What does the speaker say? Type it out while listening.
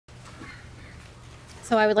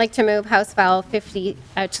So I would like to move House File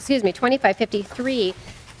 2553,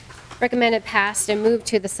 recommended passed and moved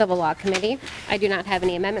to the Civil Law Committee. I do not have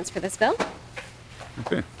any amendments for this bill.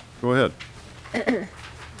 Okay, go ahead.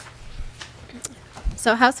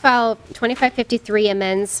 So House File 2553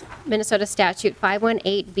 amends Minnesota Statute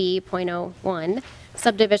 518B.01,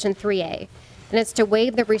 Subdivision 3A, and it's to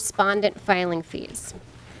waive the respondent filing fees.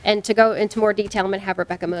 And to go into more detail, I'm going to have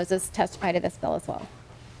Rebecca Moses testify to this bill as well.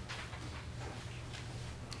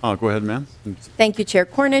 Go ahead, ma'am. Thank you, Chair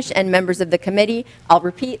Cornish and members of the committee. I'll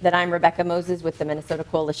repeat that I'm Rebecca Moses with the Minnesota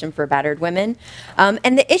Coalition for Battered Women.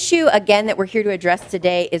 And the issue, again, that we're here to address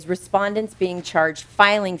today is respondents being charged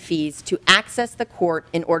filing fees to access the court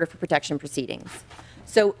in order for protection proceedings.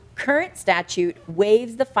 So current statute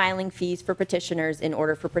waives the filing fees for petitioners in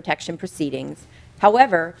order for protection proceedings.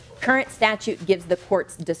 However, current statute gives the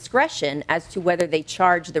courts discretion as to whether they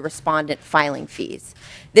charge the respondent filing fees.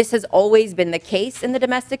 This has always been the case in the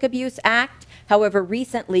Domestic Abuse Act. However,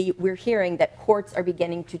 recently we're hearing that courts are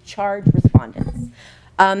beginning to charge respondents.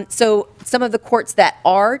 So some of the courts that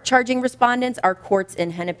are charging respondents are courts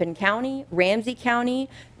in Hennepin County, Ramsey County,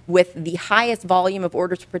 with the highest volume of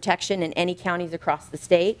orders of protection in any counties across the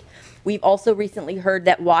state. We've also recently heard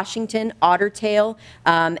that Washington, Otter Tail,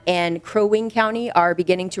 and Crow Wing County are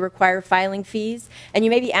beginning to require filing fees. And you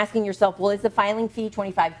may be asking yourself, well, is the filing fee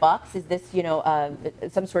 $25? Is this,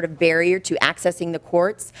 some sort of barrier to accessing the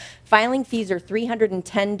courts? Filing fees are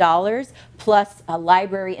 $310 plus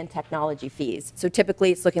library and technology fees. So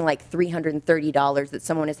typically it's looking like $330 that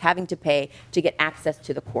someone is having to pay to get access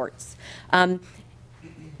to the courts.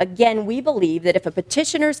 Again, we believe that if a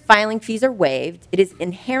petitioner's filing fees are waived, it is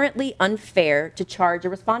inherently unfair to charge a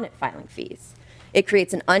respondent filing fees. It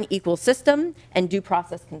creates an unequal system and due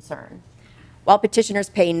process concern. While petitioners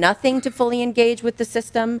pay nothing to fully engage with the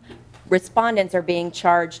system, respondents are being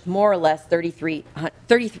charged more or less $330,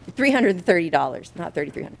 not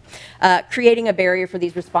 $3,300, creating a barrier for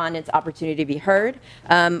these respondents' opportunity to be heard.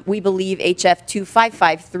 We believe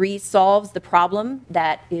HF2553 solves the problem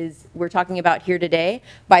that we're talking about here today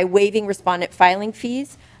by waiving respondent filing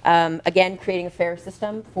fees, again, creating a fair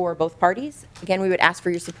system for both parties. Again, we would ask for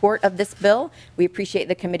your support of this bill. We appreciate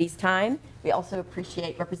the committee's time. We also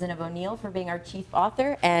appreciate Representative O'Neill for being our chief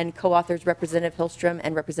author and co-authors Representative Hillstrom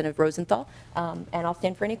and Representative Rosenthal. And I'll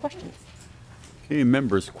stand for any questions. Okay,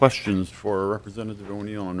 members, questions for Representative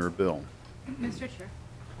O'Neill on her bill? Mr. Chair.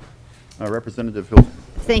 Representative Hillstrom.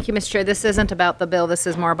 Thank you, Mr. Chair. This isn't about the bill. This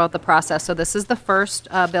is more about the process. So this is the first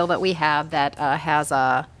bill that we have that has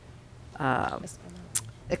a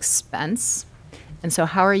expense. And so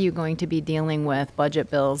how are you going to be dealing with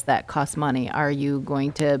budget bills that cost money? Are you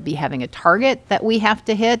going to be having a target that we have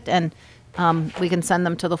to hit and we can send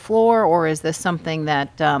them to the floor? Or is this something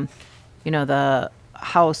that, the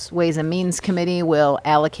House Ways and Means Committee will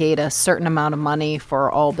allocate a certain amount of money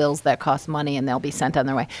for all bills that cost money and they'll be sent on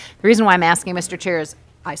their way? The reason why I'm asking, Mr. Chair, is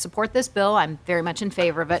I support this bill. I'm very much in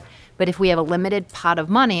favor of it. But if we have a limited pot of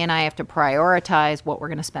money and I have to prioritize what we're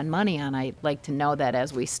going to spend money on, I'd like to know that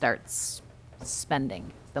as we start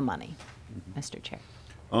spending the money, Mr. Chair.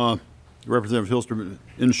 Representative Hillstrom,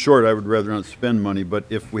 in short, I would rather not spend money, but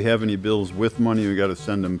if we have any bills with money, we got to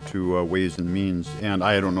send them to Ways and Means, and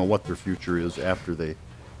I don't know what their future is after they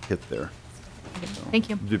hit there.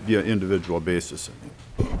 Thank you. It'd be an individual basis, I think.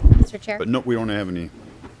 Mr. Chair. But no, we don't have any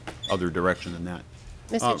other direction than that.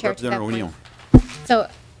 Mr. Chair, to that Representative O'Neill. point. So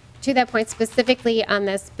to that point, specifically on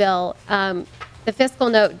this bill, the fiscal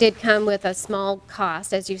note did come with a small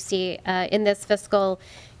cost, as you see. In this fiscal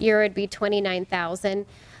year, it'd be $29,000.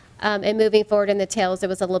 And moving forward in the tails, it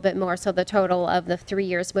was a little bit more. So the total of the 3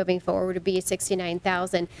 years moving forward would be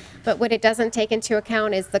 $69,000. But what it doesn't take into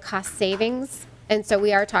account is the cost savings. And so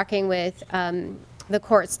we are talking with the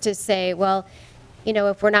courts to say, well,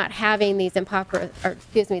 if we're not having these informa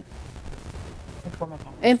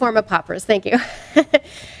paupers, thank you,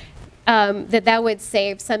 that would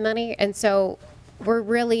save some money. And so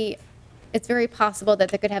it's very possible that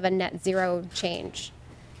they could have a net zero change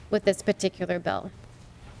with this particular bill.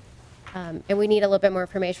 And we need a little bit more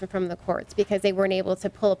information from the courts because they weren't able to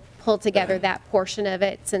pull together that portion of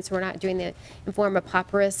it since we're not doing the informa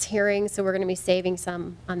pauperis hearing. So we're going to be saving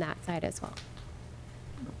some on that side as well.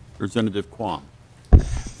 Representative Quam.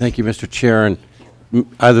 Thank you, Mr. Chair, and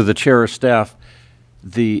either the chair or staff.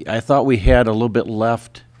 I thought we had a little bit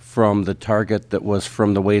left from the target that was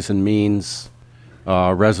from the Ways and Means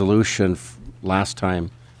resolution last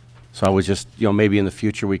time. So I was just, maybe in the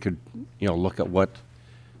future we could, look at what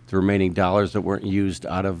the remaining dollars that weren't used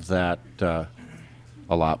out of that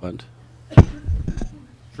allotment.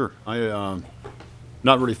 Sure. I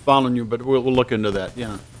not really following you, but we'll look into that.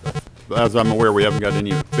 Yeah. as I'm aware, we haven't got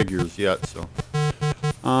any figures yet, so.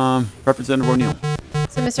 Representative O'Neill.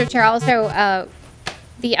 So, Mr. Chair, also,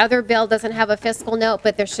 the other bill doesn't have a fiscal note,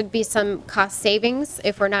 but there should be some cost savings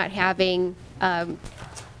if we're not having,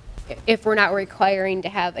 if we're not requiring to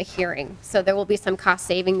have a hearing. So there will be some cost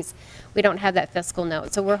savings. We don't have that fiscal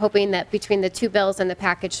note. So we're hoping that between the two bills and the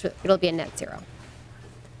package, it'll be a net zero.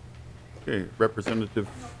 Okay, Representative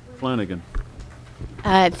Flanagan.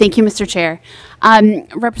 Thank you, Mr. Chair.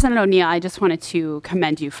 Representative O'Neill, I just wanted to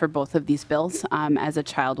commend you for both of these bills. As a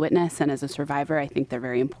child witness and as a survivor, I think they're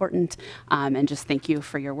very important. And just thank you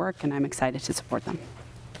for your work, and I'm excited to support them.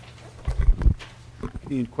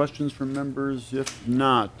 Any questions from members? If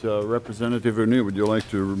not, Representative O'Neill, would you like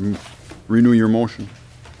to renew your motion?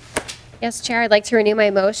 Yes, Chair, I'd like to renew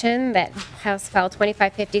my motion that House File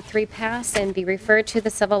 2553 pass and be referred to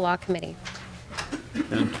the Civil Law Committee.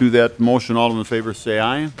 And to that motion, all in favor say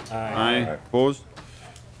aye. Aye. Opposed?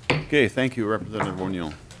 Okay, thank you, Representative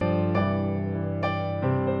O'Neill.